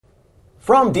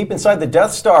From deep inside the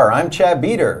Death Star, I'm Chad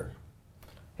Beater.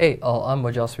 Hey, I'm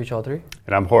Mojasvi Chaudhary.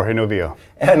 And I'm Jorge Novillo.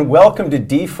 And welcome to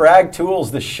Defrag Tools,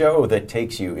 the show that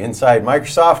takes you inside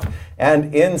Microsoft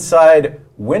and inside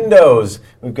Windows.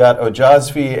 We've got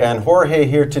Ojasvi and Jorge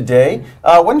here today.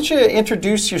 Why don't you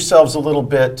introduce yourselves a little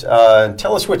bit and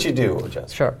tell us what you do,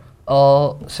 Ojasvi. Sure.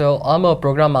 So I'm a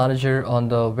program manager on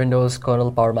the Windows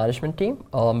kernel power management team.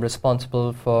 I'm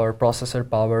responsible for processor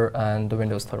power and the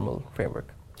Windows thermal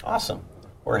framework. Awesome.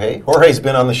 Jorge's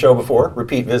been on the show before,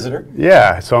 repeat visitor.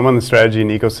 Yeah, so I'm on the strategy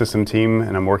and ecosystem team,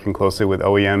 and I'm working closely with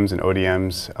OEMs and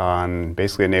ODMs on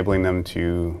basically enabling them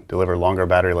to deliver longer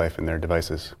battery life in their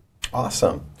devices.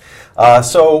 Awesome.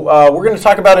 So we're going to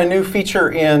talk about a new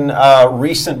feature in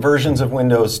recent versions of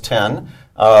Windows 10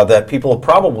 that people have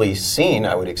probably seen,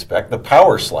 I would expect, the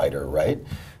power slider, right?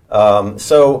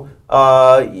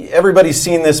 Everybody's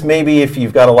seen this. Maybe if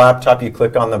you've got a laptop, you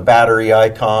click on the battery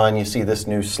icon, you see this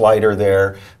new slider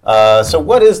there. So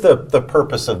what is the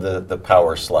purpose of the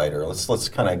power slider? Let's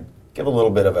kind of give a little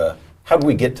bit of a, how do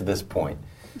we get to this point?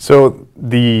 So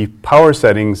the power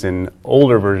settings in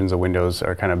older versions of Windows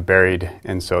are kind of buried,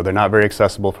 and so they're not very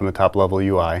accessible from the top level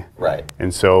UI. Right.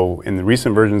 And so in the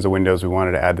recent versions of Windows, we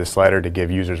wanted to add this slider to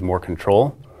give users more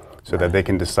control so that they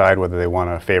can decide whether they want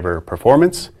to favor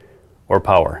performance or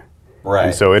power. Right.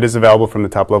 And so it is available from the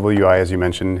top level UI, as you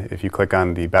mentioned, if you click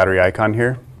on the battery icon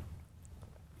here.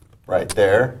 Right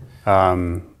there.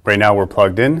 Right now we're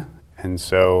plugged in, and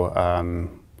so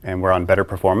and we're on better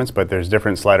performance, but there's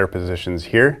different slider positions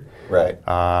here. Right.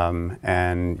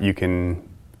 And you can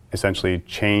essentially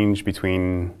change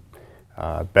between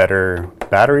better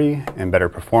battery and better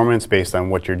performance based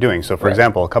on what you're doing. So for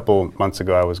example, a couple months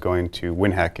ago I was going to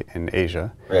WinHack in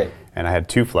Asia, and I had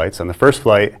 2 flights. On the first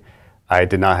flight, I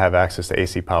did not have access to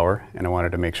AC power, and I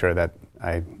wanted to make sure that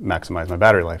I maximized my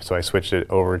battery life. So I switched it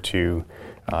over to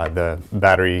the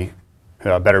battery,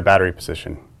 better battery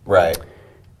position. Right.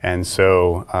 And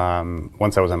so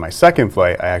once I was on my second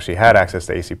flight, I actually had access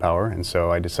to AC power, and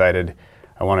so I decided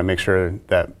I want to make sure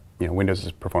that Windows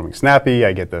is performing snappy,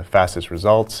 I get the fastest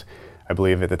results. I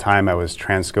believe at the time I was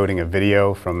transcoding a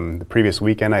video from the previous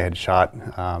weekend. I had shot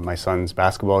my son's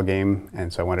basketball game,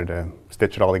 and so I wanted to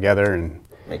stitch it all together and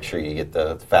make sure you get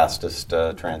the fastest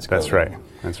transcoding. That's right.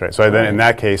 That's right. So then in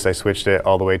that case, I switched it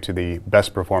all the way to the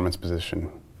best performance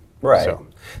position. Right.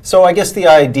 So I guess the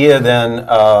idea then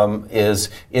is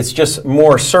it's just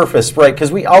more surface, right?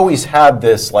 Because we always had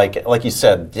this, like you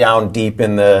said, down deep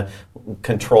in the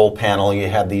control panel, you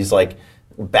had these like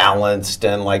balanced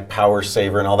and like power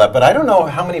saver and all that. But I don't know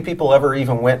how many people ever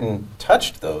even went and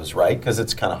touched those, right? Because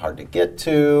it's kind of hard to get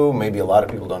to. Maybe a lot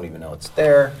of people don't even know it's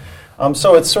there.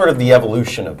 So it's sort of the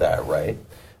evolution of that, right?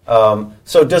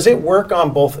 So does it work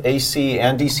on both AC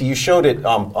and DC? You showed it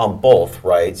on both,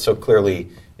 right? So clearly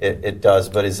it does,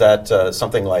 but is that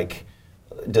something like,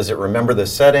 does it remember the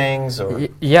settings? Or?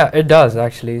 Yeah, it does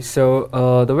actually.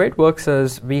 So the way it works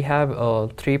is we have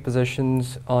 3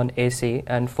 positions on AC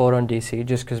and 4 on DC,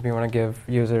 just because we want to give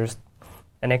users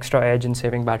an extra edge in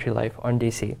saving battery life on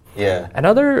DC. Yeah.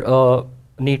 Another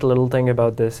neat little thing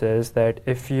about this is that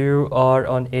if you are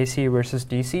on AC versus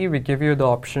DC, we give you the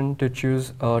option to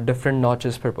choose different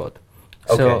notches for both.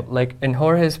 Okay. So like in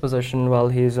Jorge's position, while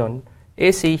he's on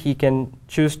AC, he can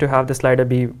choose to have the slider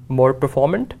be more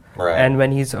performant. Right. And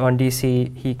when he's on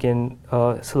DC, he can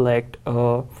select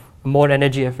a more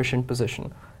energy efficient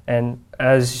position. And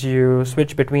as you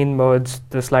switch between modes,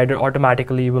 the slider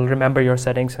automatically will remember your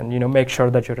settings and make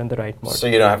sure that you're in the right mode. So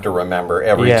you don't have to remember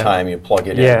every time you plug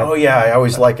it in. Yeah. Oh yeah, I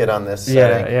always like it on this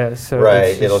setting. Yeah. So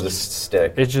right, it'll just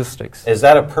stick. It just sticks. Is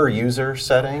that a per user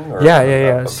setting? Or Yeah.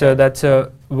 Okay. So that's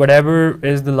whatever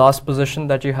is the last position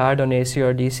that you had on AC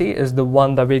or DC is the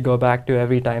one that we go back to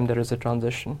every time there is a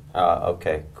transition.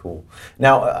 Okay, cool.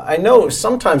 Now, I know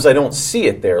sometimes I don't see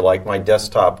it there, like my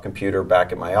desktop computer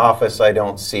back at my office, I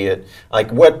don't see it.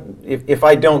 Like if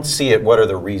I don't see it, what are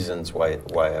the reasons why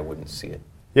I wouldn't see it?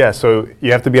 Yeah, so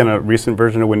you have to be on a recent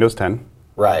version of Windows 10.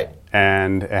 Right.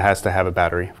 And it has to have a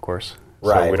battery, of course.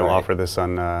 Right. So we don't offer this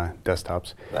on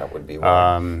desktops. That would be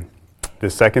one. The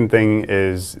second thing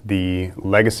is the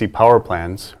legacy power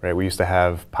plans, right? We used to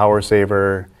have power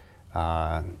saver,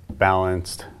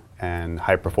 balanced, and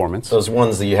high performance. Those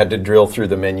ones that you had to drill through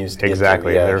the menus to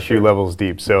Exactly. get to. Yeah, they're a few levels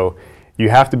deep. So you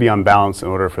have to be on balance in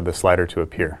order for the slider to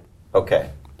appear. Okay.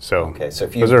 So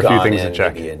if you've those are a few gone things in to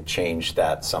check. maybe and changed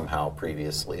that somehow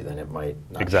previously, then it might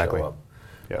not Exactly. show up.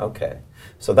 Yeah. Okay.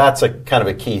 So that's a kind of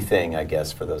a key thing, I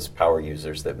guess, for those power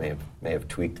users that may have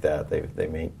tweaked that.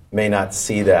 They may not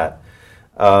see that.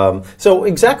 So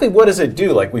exactly what does it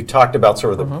do? Like we've talked about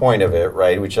sort of the point of it,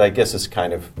 right? Which I guess is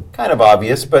kind of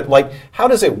obvious, but like how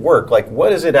does it work? Like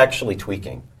what is it actually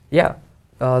tweaking? Yeah,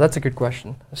 that's a good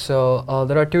question. So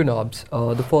there are two knobs.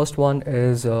 The first one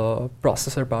is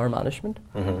processor power management.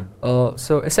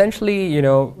 So essentially, you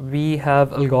know, we have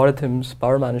algorithms,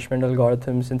 power management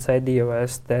algorithms inside the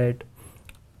OS that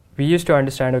we use to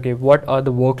understand, okay, what are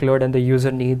the workload and the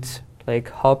user needs?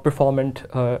 Like how performant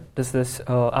does this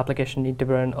application need to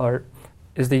run, or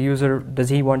is the user, does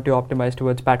he want to optimize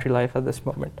towards battery life at this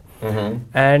moment?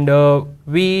 And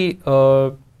we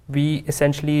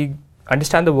essentially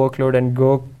understand the workload and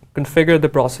go configure the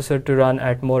processor to run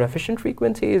at more efficient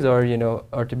frequencies, or you know,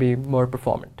 or to be more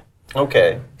performant.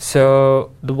 Okay.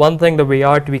 So the one thing that we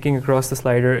are tweaking across the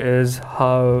slider is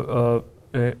how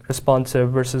responsive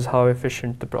versus how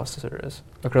efficient the processor is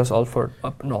across all four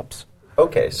knobs.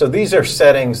 Okay, so these are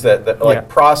settings that like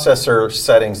processor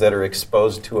settings that are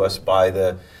exposed to us by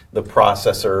the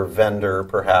processor vendor,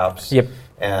 perhaps. Yep.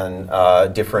 And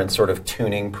different sort of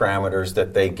tuning parameters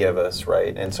that they give us,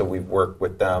 right? And so we work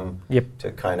with them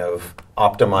to kind of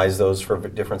optimize those for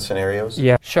different scenarios?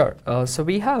 Yeah, sure. So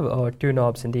we have two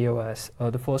knobs in the OS.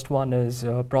 The first one is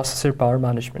processor power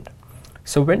management.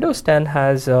 So Windows 10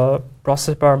 has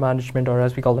processor power management, or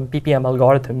as we call them, PPM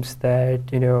algorithms that,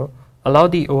 you know, allow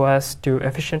the OS to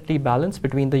efficiently balance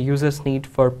between the user's need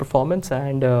for performance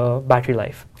and battery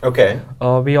life. Okay.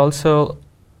 We also,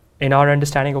 in our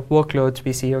understanding of workloads,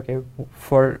 we see, okay,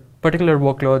 for particular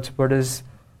workloads, what is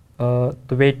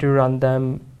the way to run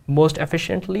them most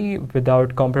efficiently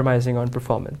without compromising on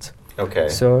performance. Okay.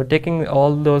 So taking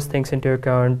all those things into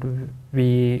account,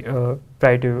 we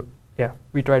try to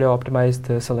optimize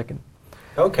the silicon.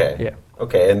 Okay. Yeah.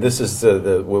 Okay, and this is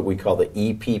the what we call the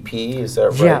EPP, is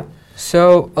that right? Yeah.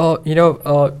 So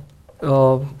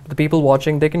the people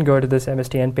watching, they can go to this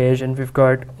MSTN page, and we've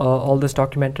got all this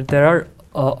documented. There are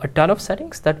a ton of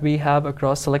settings that we have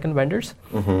across silicon vendors.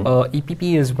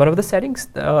 EPP is one of the settings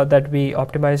that we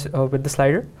optimize with the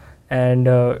slider. And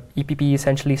EPP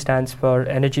essentially stands for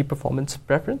Energy Performance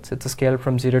Preference. It's a scale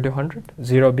from 0 to 100,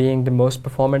 0 being the most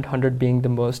performant, 100 being the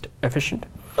most efficient.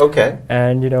 Okay.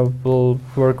 And we'll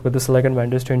work with the silicon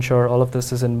vendors to ensure all of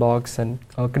this is in box and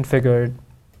configured,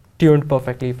 tuned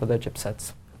perfectly for their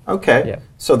chipsets. Okay. Yeah.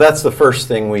 So that's the first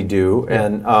thing we do. Yeah.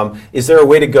 And is there a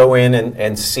way to go in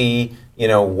and see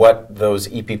what those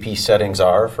EPP settings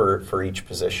are for each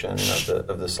position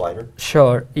of the slider?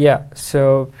 Sure, yeah.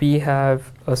 So we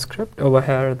have a script over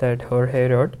here that Jorge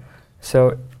wrote.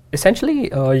 So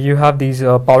essentially, you have these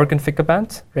power config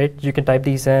commands, right? You can type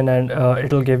these in, and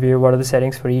it'll give you what are the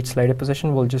settings for each slider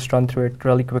position. We'll just run through it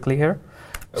really quickly here.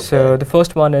 Okay. So the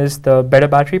first one is the better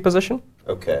battery position.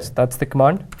 Okay. So that's the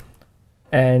command.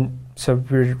 And so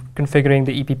we're configuring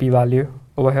the EPP value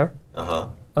over here. Uh-huh.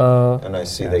 And I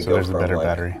see so they go there's from the better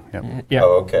battery. Yep. Yeah.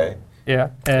 Oh, okay. Yeah,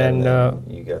 and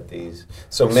you got these.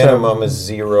 So minimum is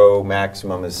 0,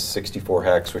 maximum is 64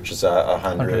 hex, which is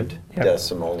 100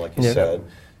 decimal, like you said.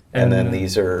 And then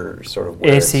these are sort of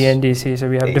AC and DC. So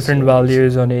we have AC different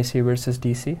values on AC versus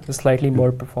DC. So slightly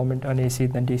more performant on AC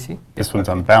than DC. This one's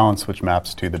on balance, which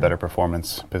maps to the better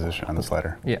performance position on the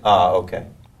slider. Yeah. Okay.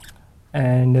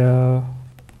 And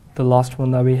the last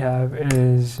one that we have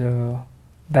is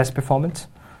best performance.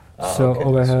 So okay.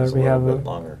 over So here it's we have a bit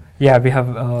longer. Yeah, we have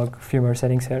a few more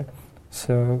settings here.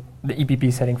 So the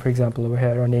EPP setting, for example, over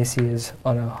here on AC is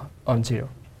on 0,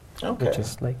 which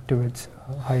is like towards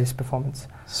highest performance.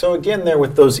 So again, there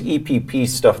with those EPP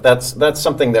stuff, that's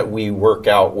something that we work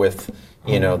out with.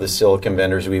 The silicon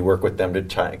vendors, we work with them to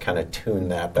kind of tune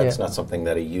that. That's not something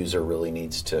that a user really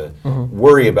needs to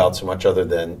worry about so much, other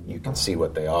than you can see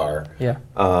what they are. Yeah.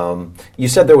 You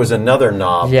said there was another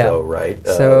knob, though, right?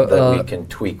 That we can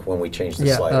tweak when we change the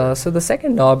slider. So the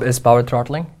second knob is power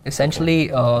throttling.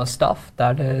 Essentially, stuff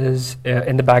that is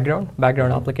in the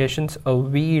background applications.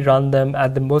 We run them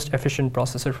at the most efficient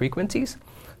processor frequencies,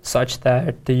 such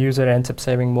that the user ends up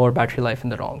saving more battery life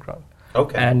in the long run.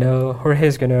 Okay. And Jorge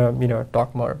is gonna,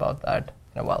 talk more about that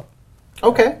in a while.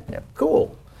 Okay. Yeah.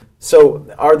 Cool. So,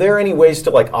 are there any ways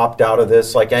to opt out of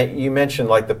this? Like you mentioned,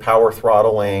 the power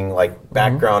throttling,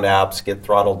 background apps get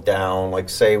throttled down.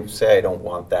 Say I don't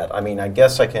want that. I mean, I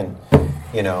guess I can,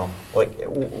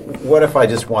 what if I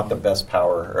just want the best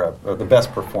power or the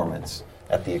best performance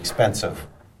at the expense of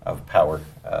power?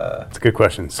 That's a good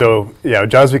question. So,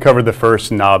 as we covered, the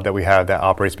first knob that we have that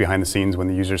operates behind the scenes when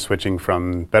the user's switching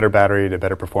from better battery to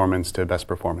better performance to best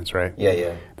performance, right?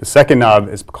 Yeah. The second knob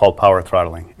is called power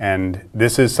throttling, and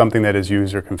this is something that is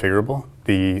user configurable.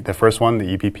 The first one,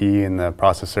 the EPP and the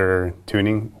processor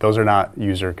tuning, those are not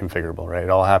user configurable, right? It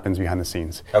all happens behind the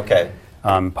scenes. Okay.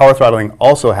 Power throttling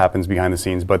also happens behind the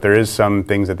scenes, but there is some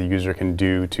things that the user can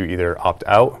do to either opt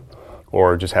out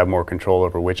or just have more control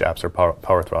over which apps are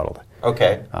power throttled.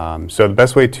 Okay. So the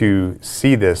best way to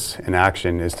see this in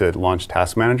action is to launch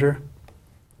Task Manager.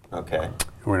 Okay.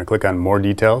 We're going to click on More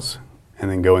Details and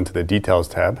then go into the Details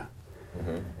tab.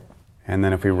 And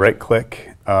then if we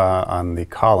right-click on the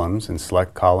columns and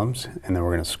select columns, and then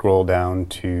we're going to scroll down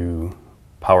to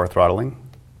Power Throttling.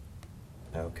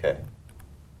 Okay.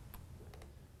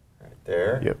 Right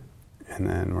there. Yep. And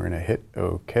then we're going to hit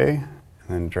OK, and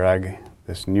then drag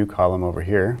this new column over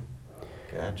here.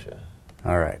 Gotcha.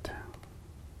 All right.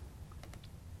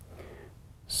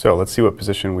 So let's see what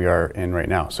position we are in right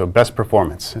now. So best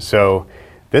performance. So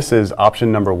this is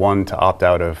option number 1 to opt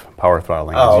out of power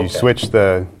throttling. Oh, You switch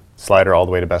the slider all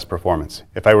the way to best performance.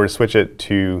 If I were to switch it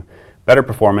to better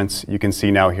performance, you can see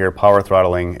now here power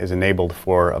throttling is enabled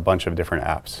for a bunch of different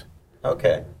apps.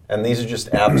 Okay. And these are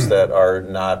just apps that are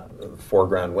not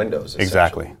foreground windows,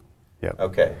 Exactly. Yep.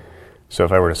 Okay. So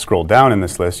if I were to scroll down in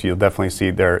this list, you'll definitely see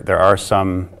there are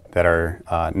some that are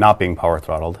not being power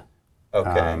throttled.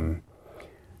 Okay.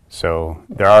 So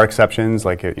there are exceptions,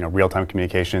 like real-time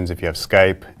communications. If you have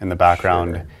Skype in the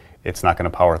background, Sure. it's not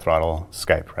going to power throttle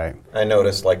Skype, right? I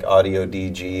noticed like audio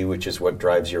DG, which is what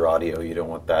drives your audio. You don't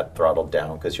want that throttled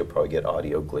down because you'll probably get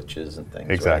audio glitches and things.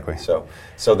 Exactly. Right?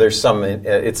 So there's some.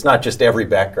 It's not just every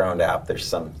background app. There's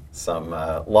some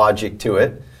logic to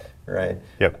it, right?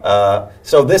 Yep.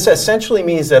 So this essentially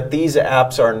means that these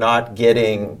apps are not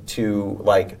getting to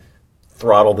like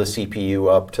throttle the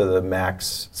CPU up to the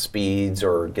max speeds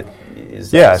or get.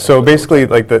 So basically,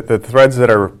 like the threads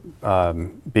that are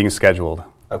being scheduled.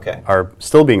 Okay. Are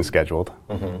still being scheduled.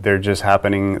 They're just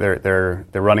happening. They're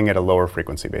running at a lower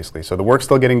frequency, basically. So the work's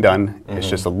still getting done. It's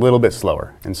just a little bit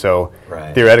slower. And so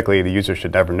theoretically, the user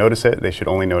should never notice it. They should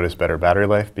only notice better battery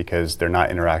life because they're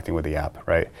not interacting with the app,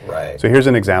 right? Right. So here's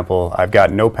an example. I've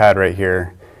got Notepad right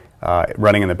here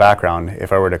running in the background.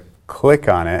 If I were to click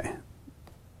on it,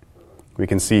 we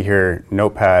can see here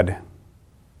Notepad.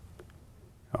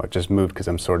 Oh, it just moved because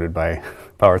I'm sorted by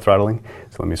power throttling.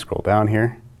 So let me scroll down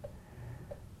here.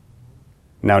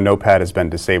 Now Notepad has been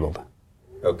disabled.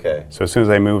 Okay. So as soon as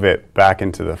I move it back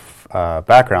into the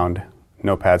background,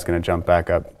 Notepad's going to jump back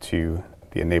up to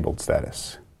the enabled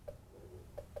status.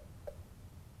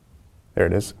 There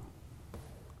it is.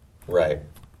 Right.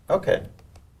 Okay.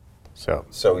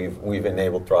 So we've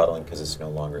enabled throttling because it's no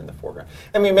longer in the foreground.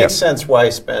 I mean, it makes sense why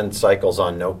spend cycles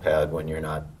on Notepad when you're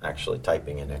not actually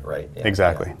typing in it, right? Yeah,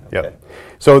 exactly. yeah, okay. Yep.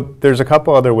 So there's a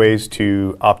couple other ways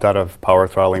to opt out of power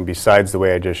throttling besides the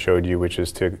way I just showed you, which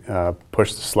is to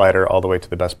push the slider all the way to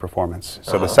the best performance.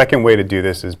 So the second way to do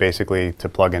this is basically to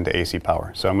plug into AC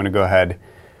power. So I'm going to go ahead.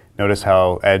 Notice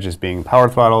how Edge is being power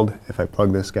throttled. If I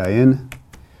plug this guy in,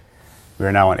 we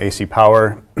are now on AC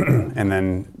power, and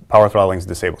then power throttling is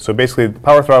disabled. So basically,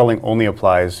 power throttling only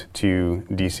applies to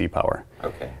DC power.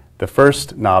 Okay. The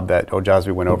first knob that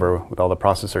Ojazvi went over with all the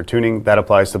processor tuning, that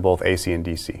applies to both AC and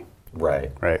DC.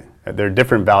 Right. Right. There are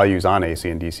different values on AC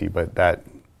and DC, but that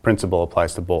principle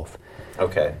applies to both.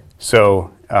 Okay.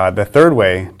 So the third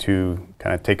way to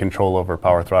kind of take control over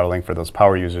power throttling for those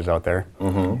power users out there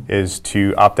is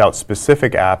to opt out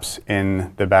specific apps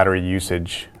in the battery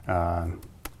usage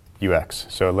UX.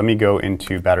 So let me go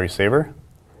into Battery Saver.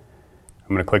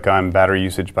 I'm going to click on Battery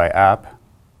Usage by App.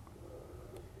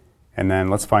 And then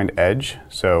let's find Edge.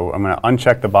 So I'm going to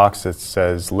uncheck the box that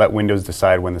says Let Windows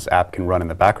decide when this app can run in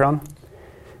the background.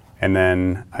 And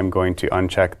then I'm going to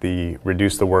uncheck the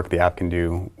Reduce the work the app can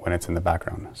do when it's in the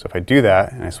background. So if I do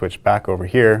that and I switch back over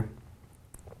here,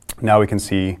 now we can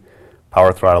see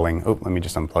power throttling. Oh, let me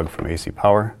just unplug from AC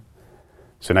power.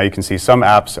 So now you can see some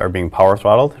apps are being power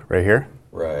throttled right here.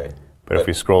 Right. But if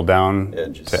we scroll down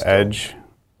to Edge,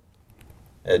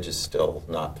 Edge is still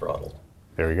not throttled.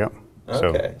 there we go.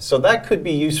 Okay, so that could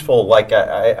be useful, like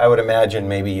I would imagine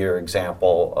maybe your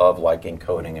example of like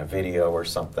encoding a video or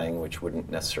something, which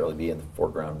wouldn't necessarily be in the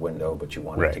foreground window, but you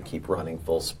want it to keep running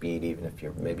full speed even if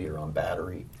maybe you're on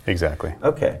battery. Exactly.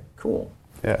 Okay, cool.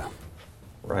 Yeah.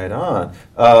 Right on.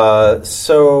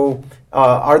 So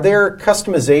are there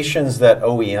customizations that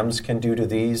OEMs can do to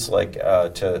these, like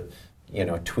to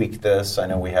tweak this? I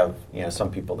know we have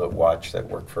some people that watch that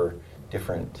work for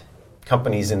different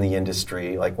companies in the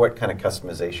industry. Like, what kind of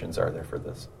customizations are there for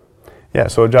this? Yeah,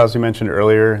 so Josh, you mentioned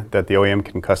earlier that the OEM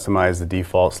can customize the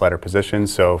default slider position.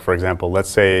 So for example, let's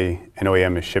say an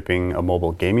OEM is shipping a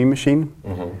mobile gaming machine.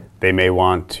 They may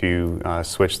want to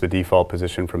switch the default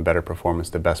position from better performance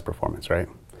to best performance, right?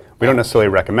 We don't necessarily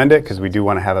recommend it because we do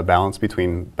want to have a balance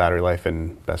between battery life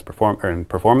and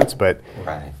performance, but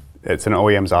it's an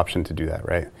OEM's option to do that,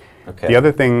 right? Okay. The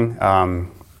other thing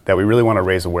that we really want to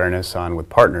raise awareness on with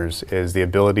partners is the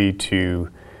ability to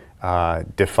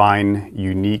define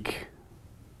unique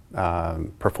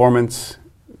performance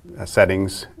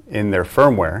settings in their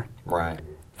firmware Right.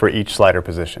 for each slider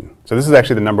position. So this is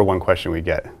actually the number one question we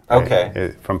get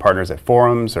Okay. from partners at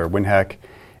forums or WinHeck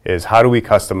is how do we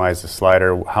customize the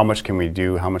slider? How much can we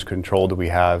do? How much control do we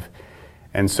have?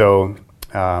 And so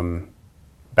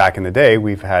back in the day,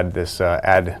 we've had this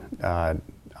add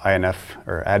INF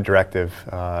or add directive,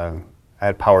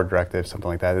 add power directive, something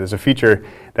like that. There's a feature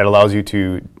that allows you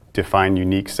to define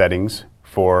unique settings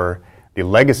for the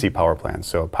legacy power plans.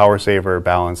 So power saver,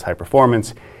 balance, high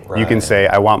performance. You can Right. say,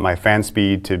 I want my fan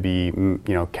speed to be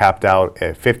capped out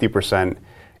at 50%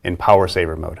 in power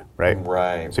saver mode, right?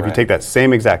 Right. So if you take that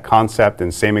same exact concept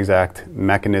and same exact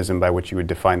mechanism by which you would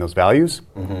define those values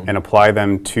and apply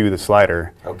them to the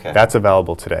slider, Okay. that's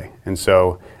available today. And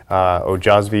so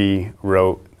Ojazvi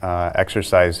wrote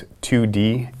exercise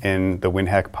 2D in the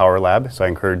WinHeck Power Lab. So I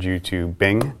encourage you to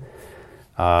Bing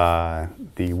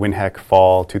the WinHeck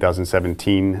Fall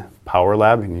 2017 Power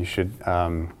Lab, and you should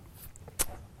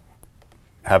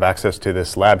have access to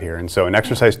this lab here. And so in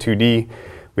exercise 2D,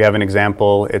 we have an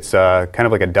example. It's kind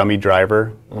of like a dummy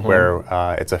driver where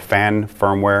it's a fan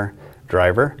firmware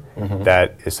driver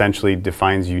that essentially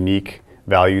defines unique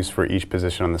values for each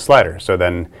position on the slider. So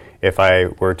then if I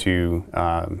were to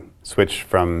switch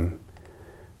from,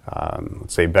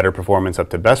 let's say, better performance up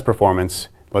to best performance,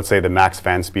 let's say the max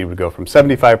fan speed would go from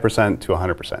 75% to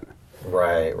 100%.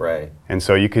 Right, right. And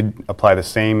so you could apply the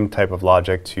same type of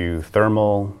logic to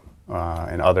thermal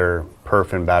and other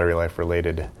perf and battery life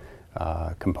related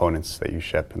components that you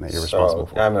ship and that you're responsible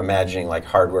for. I'm imagining like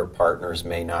hardware partners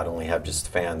may not only have just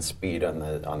fan speed on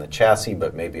the chassis,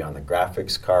 but maybe on the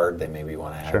graphics card. They maybe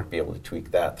want to Sure. be able to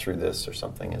tweak that through this or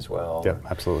something as well. Yeah,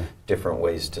 absolutely. Different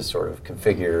ways to sort of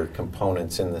configure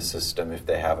components in the system if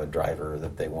they have a driver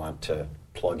that they want to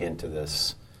plug into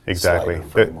this Exactly. slider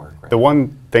framework. Right? The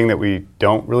one thing that we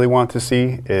don't really want to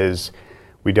see is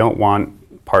we don't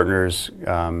want partners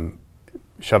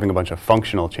shoving a bunch of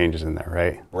functional changes in there,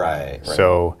 right? Right.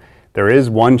 So there is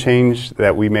one change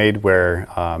that we made where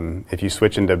if you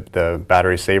switch into the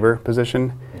battery saver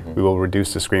position, we will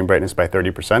reduce the screen brightness by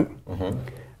 30%.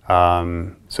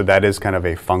 So that is kind of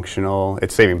a functional,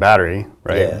 it's saving battery,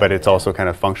 right? Yeah, but it's also kind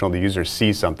of functional. The user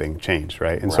sees something change,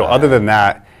 right? And so other than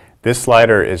that, this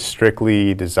slider is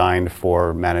strictly designed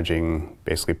for managing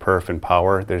basically perf and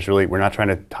power. We're not trying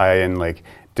to tie in like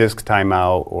disk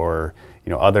timeout or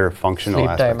other functional Sleep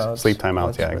aspects. timeouts. Sleep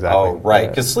timeouts, yeah, That's exactly. Oh, right.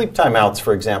 Because sleep timeouts,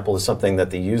 for example, is something that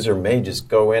the user may just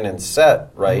go in and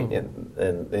set, right, in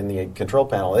the control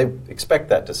panel. They expect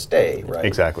that to stay, right?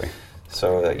 Exactly.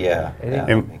 So,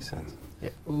 that makes sense. Yeah.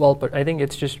 Well, but I think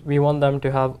it's just we want them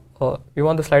to have, we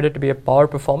want the slider to be a power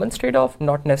performance trade-off,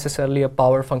 not necessarily a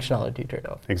power functionality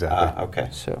trade-off. Exactly. Okay.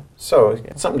 So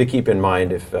Something to keep in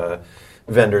mind if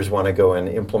vendors want to go and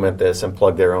implement this and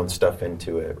plug their own stuff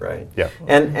into it, right? Yeah.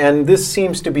 And this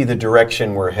seems to be the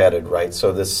direction we're headed, right?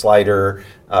 So this slider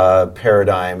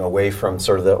paradigm away from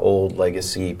sort of the old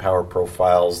legacy power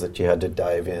profiles that you had to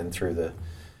dive in through the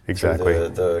Exactly. through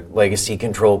the legacy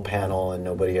control panel and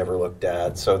nobody ever looked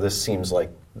at. So this seems like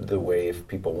the way if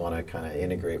people want to kind of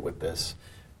integrate with this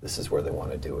is where they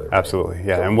want to do it. Right? Absolutely,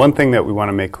 yeah. And one thing that we want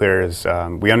to make clear is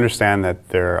we understand that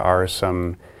there are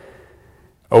some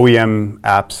OEM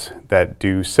apps that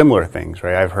do similar things,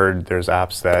 right? I've heard there's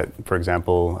apps that, for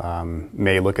example,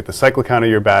 may look at the cycle count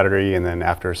of your battery, and then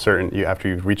after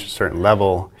you've reached a certain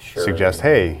level, suggest,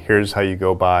 hey, here's how you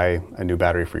go buy a new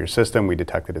battery for your system. We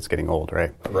detected it's getting old,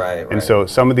 right? Right. And so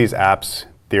some of these apps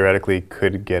theoretically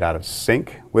could get out of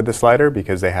sync with the slider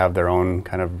because they have their own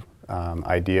kind of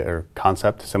idea or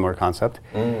concept, similar concept.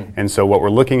 And so what we're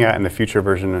looking at in the future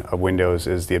version of Windows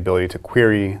is the ability to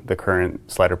query the current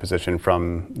slider position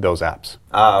from those apps.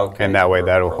 Okay. And that way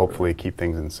that'll hopefully keep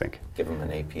things in sync. Give them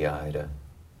an API to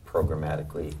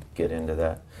programmatically get into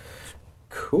that.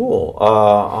 Cool.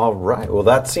 All right. Well,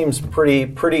 that seems pretty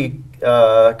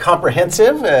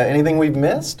comprehensive. Anything we've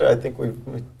missed? I think we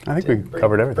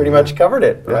covered everything. Pretty much covered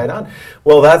it. Yeah. Right on.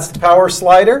 Well, that's the power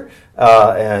slider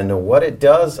and what it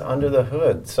does under the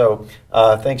hood. So,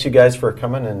 thanks you guys for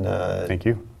coming and thank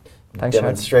you. Thanks,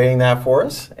 demonstrating that for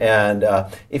us. And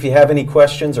if you have any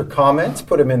questions or comments,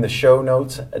 put them in the show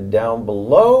notes down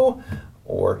below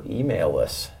or email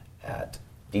us at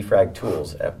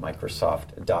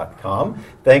defragtools@microsoft.com.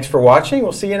 Thanks for watching.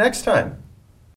 We'll see you next time.